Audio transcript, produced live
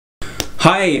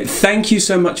Hi, thank you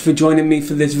so much for joining me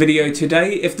for this video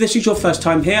today. If this is your first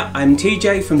time here, I'm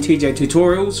TJ from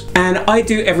TJtutorials, and I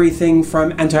do everything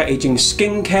from anti-aging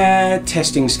skincare,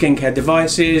 testing skincare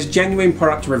devices, genuine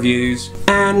product reviews,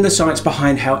 and the science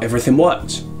behind how everything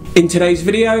works. In today's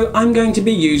video, I'm going to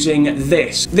be using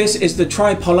this. This is the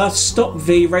TriPollar Stop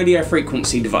V radio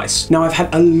frequency device. Now, I've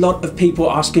had a lot of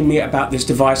people asking me about this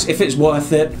device, if it's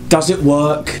worth it, does it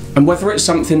work, and whether it's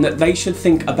something that they should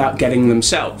think about getting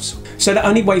themselves. So the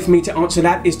only way for me to answer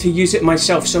that is to use it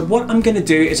myself. So what I'm going to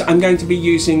do is I'm going to be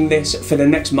using this for the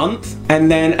next month, and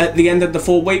then at the end of the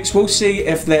 4 weeks, we'll see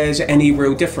if there's any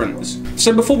real difference.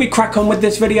 So before we crack on with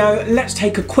this video, let's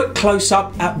take a quick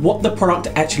close-up at what the product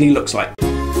actually looks like.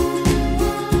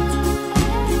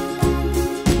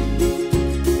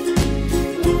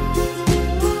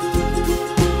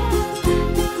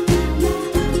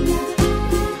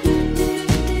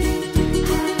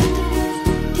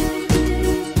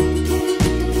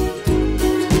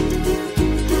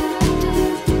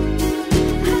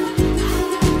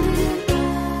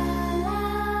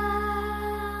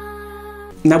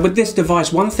 Now with this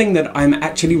device, one thing that I'm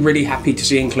actually really happy to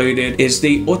see included is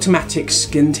the automatic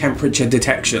skin temperature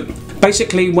detection.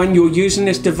 Basically, when you're using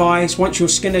this device, once your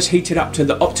skin is heated up to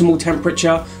the optimal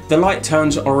temperature, the light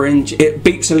turns orange, it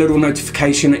beeps a little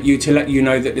notification at you to let you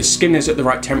know that the skin is at the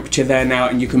right temperature there now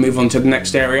and you can move on to the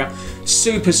next area.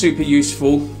 Super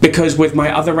useful, because with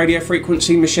my other radio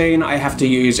frequency machine, I have to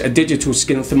use a digital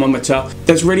skin thermometer.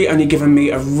 That's really only given me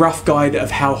a rough guide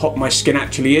of how hot my skin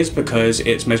actually is because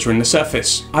it's measuring the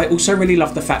surface. I also really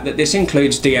love the fact that this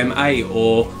includes DMA,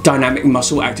 or dynamic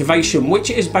muscle activation, which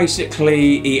is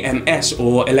basically EMS,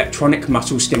 or electronic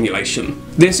muscle stimulation.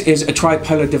 This is a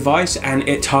tripolar device and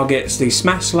it targets the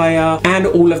SMAS layer and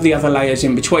all of the other layers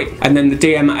in between. And then the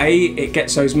DMA, it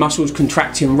gets those muscles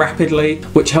contracting rapidly,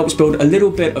 which helps build a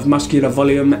little bit of muscular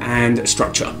volume and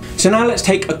structure. So now let's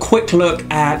take a quick look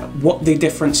at what the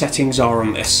different settings are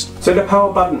on this. So the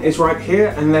power button is right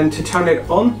here, and then to turn it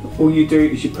on, all you do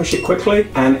is you push it quickly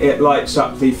and it lights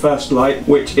up the first light,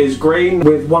 which is green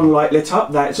with one light lit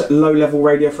up. That's low level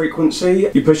radio frequency.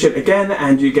 You push it again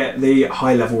and you get the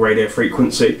high level radio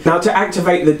frequency. Now to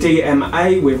activate the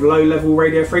DMA with low level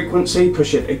radio frequency,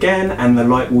 push it again and the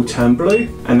light will turn blue,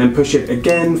 and then push it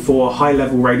again for high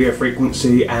level radio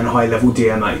frequency and high level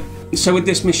DMA. So with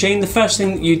this machine, the first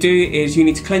thing that you do is you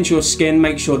need to cleanse your skin,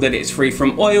 make sure that it's free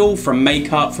from oil, from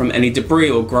makeup, from any debris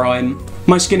or grime.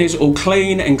 My skin is all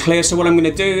clean and clear, so what I'm going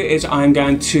to do is I'm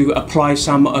going to apply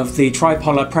some of the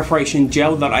TriPollar preparation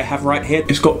gel that I have right here.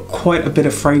 It's got quite a bit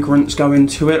of fragrance going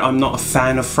to it. I'm not a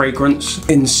fan of fragrance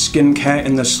in skincare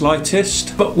in the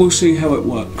slightest, but we'll see how it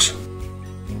works.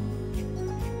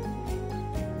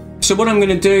 So what I'm going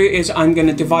to do is I'm going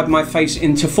to divide my face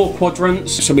into 4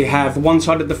 quadrants. So we have one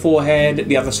side of the forehead,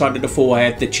 the other side of the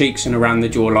forehead, the cheeks, and around the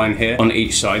jawline here on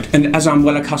each side. And as I'm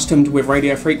well accustomed with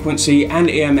radio frequency and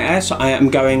EMS, I am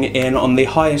going in on the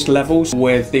highest levels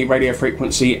with the radio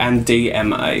frequency and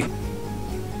DMA.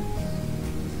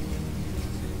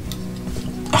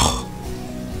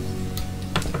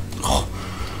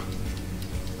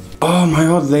 Oh my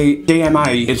god, the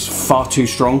DMA is far too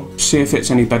strong. See if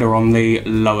it's any better on the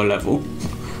lower level.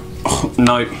 Oh,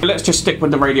 no. Let's just stick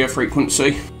with the radio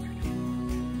frequency.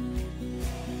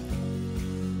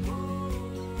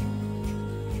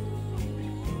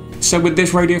 So with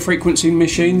this radio frequency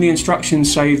machine, the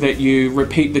instructions say that you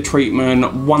repeat the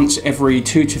treatment once every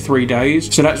 2 to 3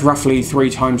 days. So that's roughly 3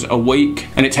 times a week,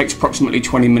 and it takes approximately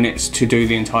 20 minutes to do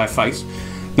the entire face.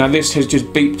 Now this has just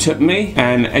beeped at me,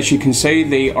 and as you can see,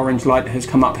 the orange light has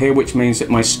come up here, which means that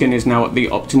my skin is now at the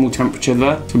optimal temperature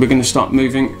there. So we're going to start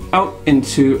moving out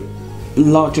into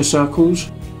larger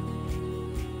circles.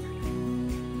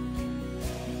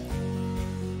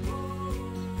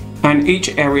 And each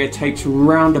area takes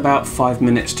around about 5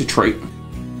 minutes to treat.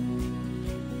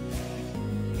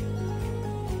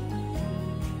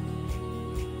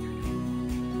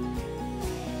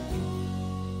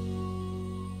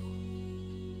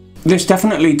 This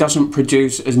definitely doesn't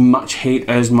produce as much heat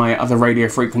as my other radio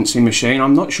frequency machine.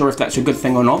 I'm not sure if that's a good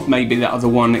thing or not. Maybe the other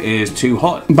one is too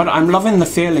hot. But I'm loving the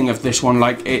feeling of this one,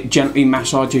 like it gently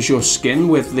massages your skin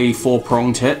with the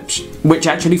 4-prong tips, which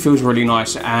actually feels really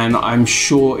nice and I'm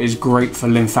sure is great for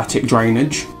lymphatic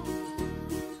drainage.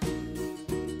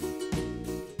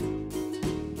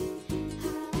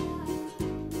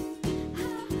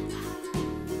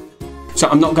 So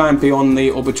I'm not going beyond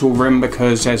the orbital rim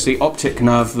because there's the optic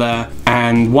nerve there,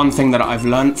 and one thing that I've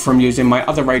learnt from using my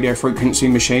other radio frequency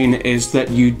machine is that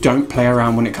you don't play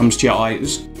around when it comes to your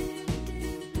eyes.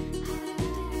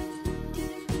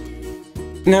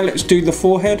 Now let's do the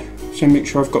forehead, so make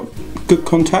sure I've got good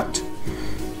contact.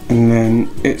 and then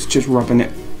it's just rubbing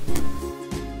it.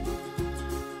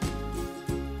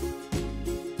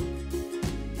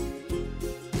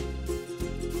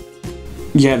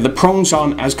 Yeah, the prongs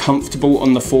aren't as comfortable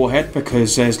on the forehead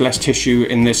because there's less tissue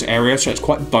in this area, so it's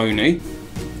quite bony.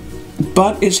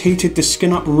 But it's heated the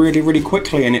skin up really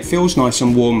quickly and it feels nice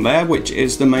and warm there, which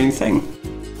is the main thing.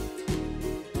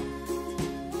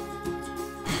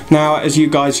 Now, as you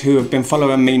guys who have been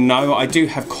following me know, I do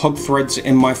have cog threads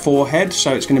in my forehead,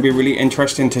 so it's going to be really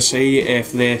interesting to see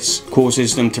if this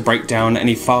causes them to break down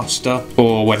any faster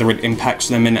or whether it impacts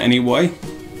them in any way.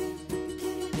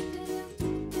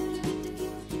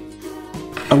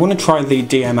 I want to try the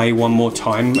DMA one more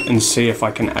time and see if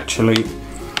I can actually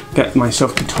get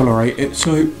myself to tolerate it.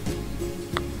 So,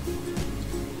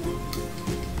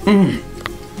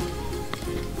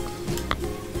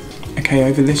 okay,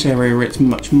 over this area it's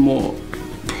much more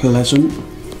pleasant.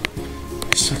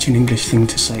 It's such an English thing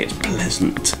to say, it's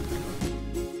pleasant.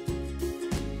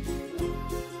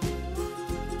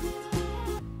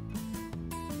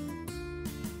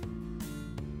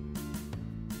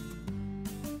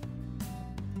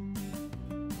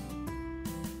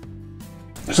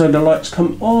 So the lights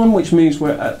come on, which means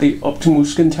we're at the optimal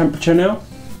skin temperature now.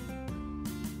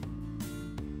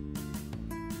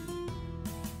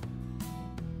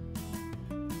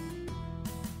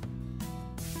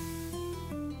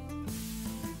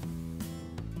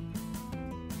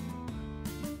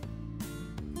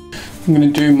 I'm going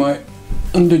to do my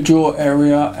under jaw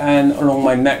area and along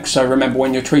my neck. So remember,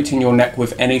 when you're treating your neck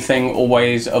with anything,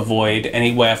 always avoid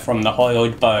anywhere from the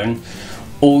hyoid bone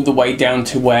all the way down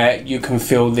to where you can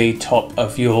feel the top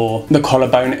of the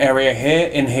collarbone area here.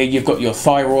 In here you've got your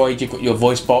thyroid, you've got your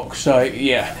voice box, so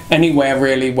yeah, anywhere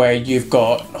really where you've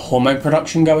got hormone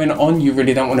production going on, you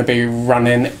really don't want to be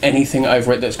running anything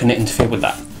over it that's going to interfere with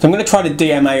that. So I'm going to try the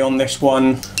DMA on this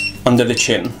one under the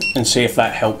chin and see if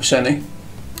that helps any.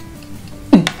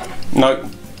 No,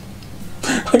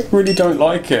 I really don't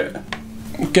like it.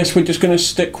 I guess we're just going to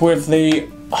stick with the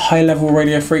high level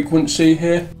radio frequency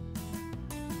here.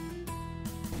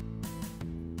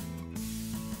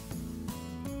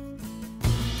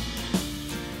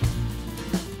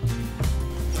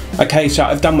 Okay, so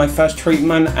I've done my first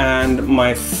treatment and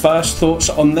my first thoughts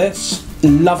on this.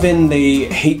 Loving the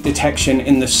heat detection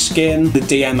in the skin, the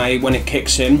DMA when it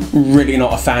kicks in. Really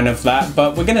not a fan of that,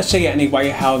 but we're going to see anyway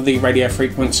how the radio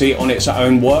frequency on its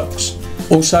own works.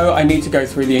 Also, I need to go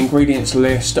through the ingredients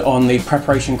list on the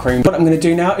preparation cream. What I'm going to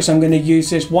do now is I'm going to use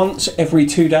this once every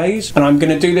 2 days, and I'm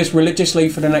going to do this religiously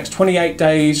for the next 28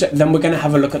 days. Then we're going to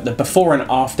have a look at the before and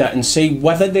after and see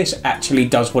whether this actually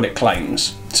does what it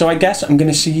claims. So I guess I'm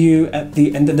going to see you at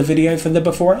the end of the video for the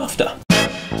before and after.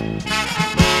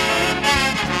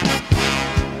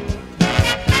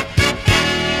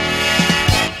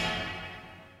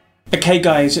 Okay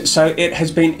guys, so it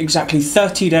has been exactly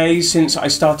 30 days since I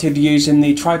started using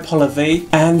the TriPollar V,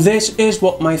 and this is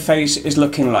what my face is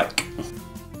looking like.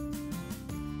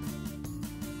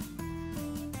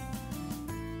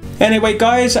 Anyway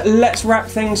guys, let's wrap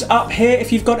things up here.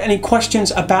 If you've got any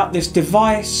questions about this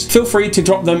device, feel free to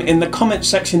drop them in the comments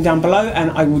section down below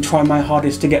and I will try my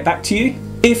hardest to get back to you.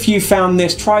 If you found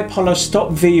this TriPollar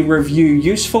Stop V review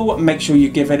useful, make sure you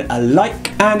give it a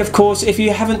like. And of course, if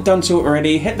you haven't done so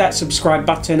already, hit that subscribe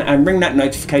button and ring that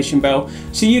notification bell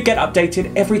so you get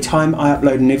updated every time I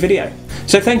upload a new video.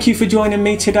 So thank you for joining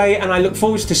me today and I look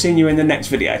forward to seeing you in the next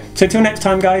video. So till next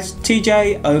time guys,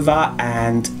 TJ over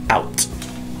and out.